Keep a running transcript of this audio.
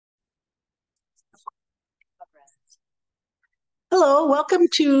Hello, welcome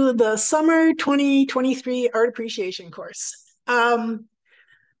to the summer 2023 art appreciation course.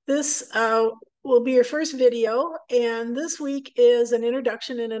 This will be your first video, and this week is an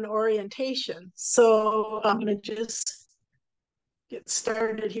introduction and an orientation. So I'm going to just get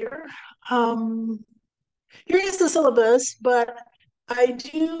started here. Um, Here is the syllabus, but I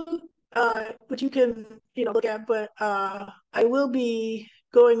do, which you can, look at, but I will be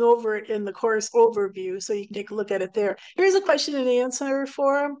going over it in the course overview, so you can take a look at it there. Here's a question and answer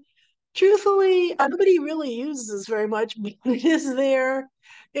form. Truthfully, nobody really uses this very much, but it is there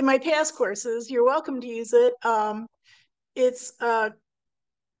in my past courses. You're welcome to use it. It's a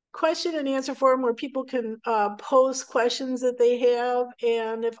question and answer form where people can post questions that they have.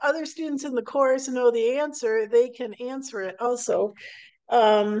 And if other students in the course know the answer, they can answer it also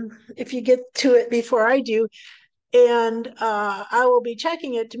if you get to it before I do. And I will be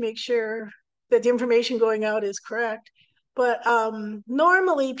checking it to make sure that the information going out is correct. But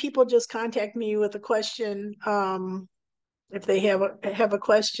normally people just contact me with a question if they have a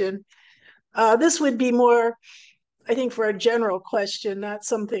question. This would be more, I think, for a general question, not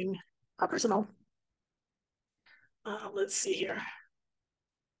something personal. Let's see here.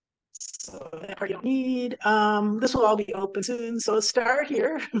 So that part you don't need. This will all be open soon. So start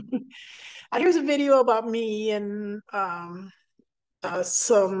here. Here's a video about me and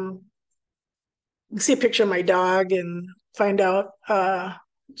some see a picture of my dog and find out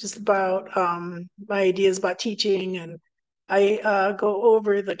just about my ideas about teaching, and I go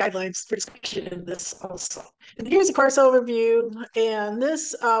over the guidelines for discussion in this also. And here's a course overview, and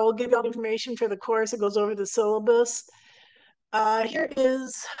this will give you all the information for the course. It goes over the syllabus. Here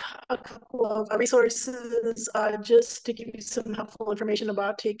is a couple of resources just to give you some helpful information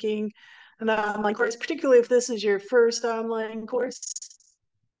about taking an online course, particularly if this is your first online course.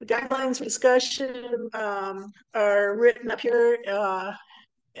 The guidelines for discussion are written up here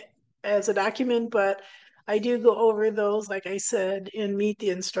as a document, but I do go over those, like I said, in Meet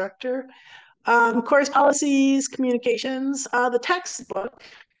the Instructor. Course policies, communications, the textbook,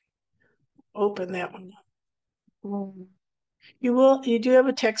 open that one. You do have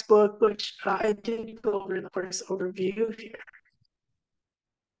a textbook, which I did go over in the course overview here.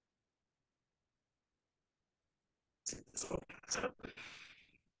 So,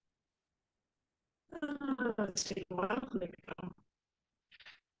 let's take a while. There we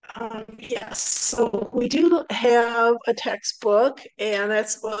go. Yes, so we do have a textbook, and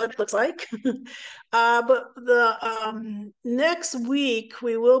that's what it looks like. But the next week,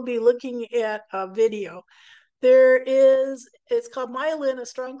 we will be looking at a video. It's called Myelin, A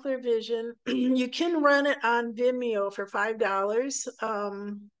Strong Clear Vision. You can run it on Vimeo for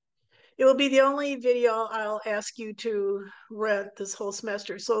 $5. It will be the only video I'll ask you to rent this whole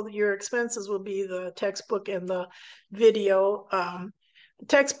semester. So your expenses will be the textbook and the video. The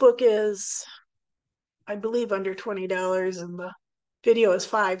textbook is, I believe, under $20, and the video is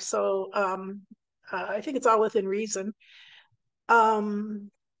 $5. So I think it's all within reason. The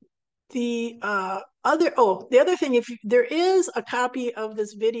other thing, there is a copy of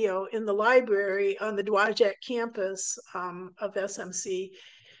this video in the library on the Dowagiac campus of SMC.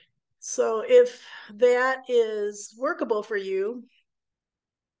 So if that is workable for you,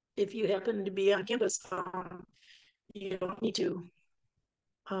 if you happen to be on campus, you don't need to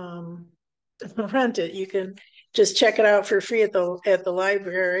rent it. You can just check it out for free at the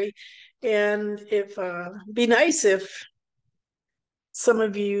library. And if be nice if some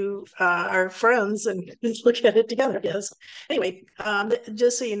of you are friends and look at it together. Yes. Anyway,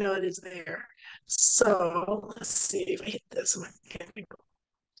 just so you know, it is there. So let's see if I hit this one.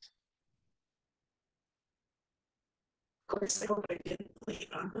 Of course, I hope I didn't leave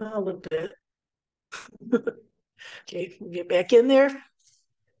on a little bit. Okay, get back in there.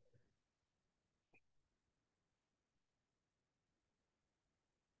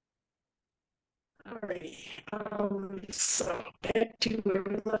 Alrighty. So back to where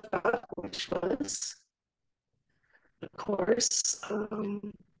we left off, which was the course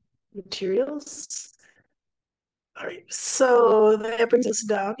materials. All right, so that brings us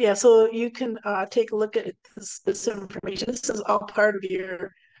down. Yeah, so you can take a look at this information. This is all part of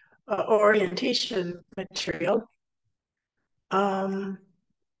your orientation material.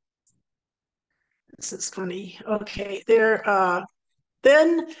 This is funny. Okay,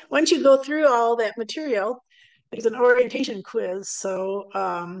 then once you go through all that material, there's an orientation quiz. So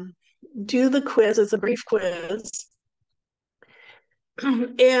do the quiz. It's a brief quiz.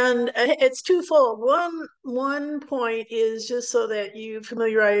 And it's twofold. One point is just so that you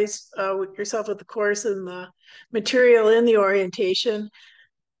familiarize yourself with the course and the material in the orientation.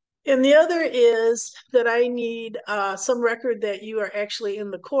 And the other is that I need some record that you are actually in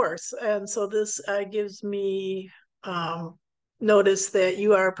the course. And so this gives me notice that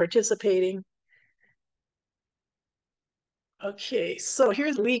you are participating. Okay, so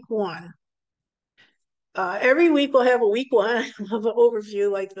here's week one. Every week we'll have a week one of an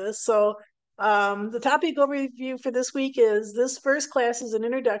overview like this. So the topic overview for this week is this first class is an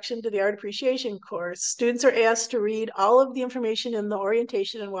introduction to the art appreciation course. Students are asked to read all of the information in the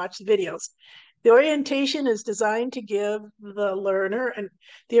orientation and watch the videos. The orientation is designed to give the learner and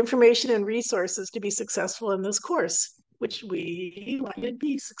the information and resources to be successful in this course, which we want you to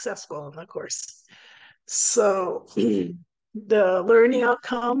be successful in the course. So the learning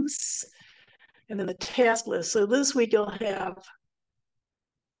outcomes and then the task list. So this week you'll have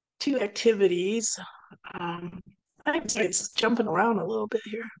 2 activities. I'm sorry, it's jumping around a little bit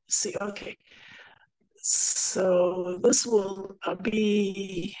here. Let's see, okay. So this will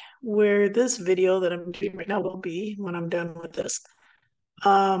be where this video that I'm doing right now will be when I'm done with this.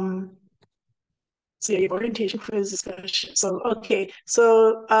 So yeah, orientation quiz discussion. So okay,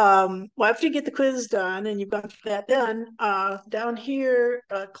 so well, after you get the quiz done and you've got that done, down here,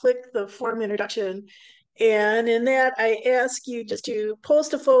 click the form introduction, and in that I ask you just to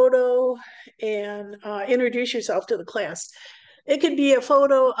post a photo and introduce yourself to the class. It could be a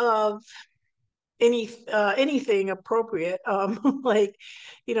photo of anything appropriate, like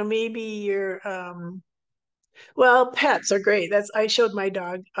maybe your well, pets are great. I showed my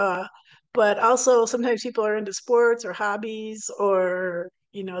dog. But also sometimes people are into sports or hobbies, or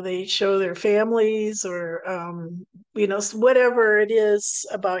they show their families, or whatever it is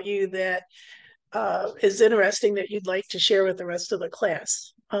about you that is interesting that you'd like to share with the rest of the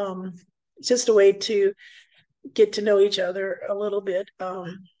class. It's just a way to get to know each other a little bit.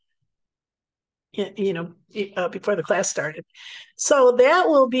 Before the class started. So that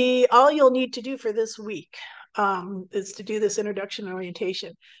will be all you'll need to do for this week, is to do this introduction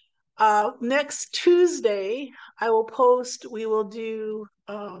orientation. Next Tuesday, we will do,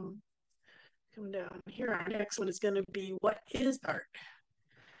 come down here, our next one is going to be what is art?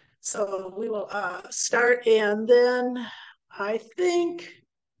 So we will start, and then I think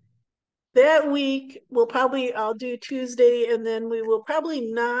that week I'll do Tuesday, and then we will probably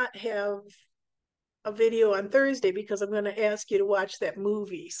not have a video on Thursday because I'm going to ask you to watch that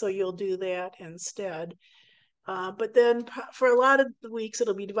movie. So you'll do that instead. But then for a lot of the weeks,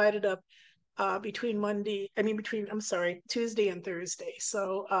 it'll be divided up between Tuesday and Thursday.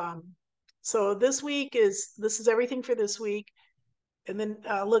 So this is everything for this week. And then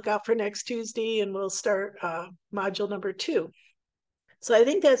look out for next Tuesday and we'll start module number 2. So I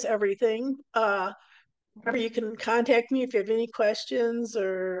think that's everything. Remember, you can contact me if you have any questions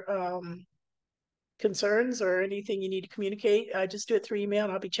or concerns or anything you need to communicate. Just do it through email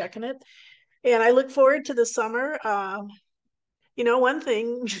and I'll be checking it. And I look forward to the summer. One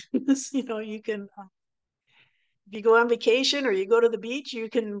thing is, you can, if you go on vacation or you go to the beach, you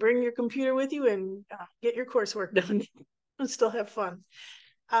can bring your computer with you and get your coursework done and still have fun.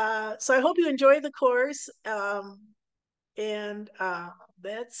 So I hope you enjoy the course. And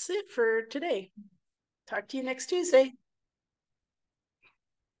that's it for today. Talk to you next Tuesday.